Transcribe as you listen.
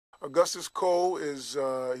Augustus Cole is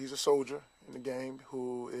he's a soldier in the game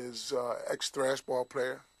who is ex-thrashball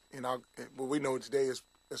player. What we know today is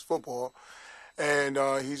football. And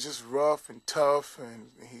he's just rough and tough, and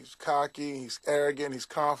he's cocky, he's arrogant, he's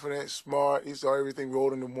confident, smart. He's everything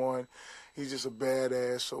rolled into one. He's just a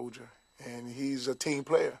badass soldier, and he's a team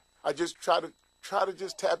player. I just try to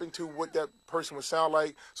just tap into what that person would sound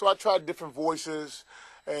like. So I tried different voices,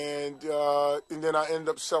 and then I ended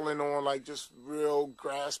up settling on like just real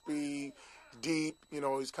graspy, deep.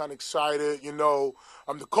 He's kind of excited.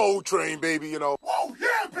 I'm the Cole Train, baby. Whoa,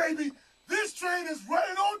 yeah, baby. This train is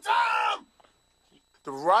running on time.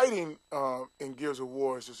 The writing in Gears of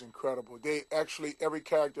War is just incredible. Every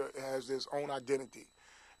character has his own identity,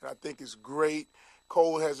 and I think it's great.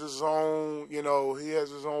 Cole has his own, he has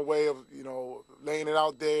his own way of, laying it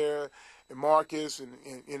out there. And Marcus, and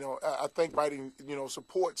I think writing,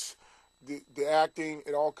 supports the acting.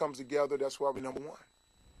 It all comes together. That's why we're number one.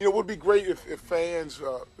 It would be great if fans,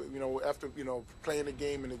 after, playing the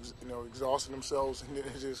game and, exhausting themselves in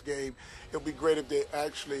this game, it would be great if they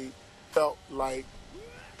actually felt like,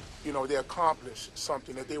 they accomplished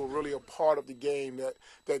something, that they were really a part of the game,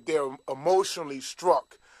 that they're emotionally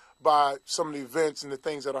struck by some of the events and the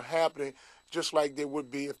things that are happening, just like they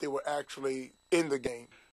would be if they were actually in the game.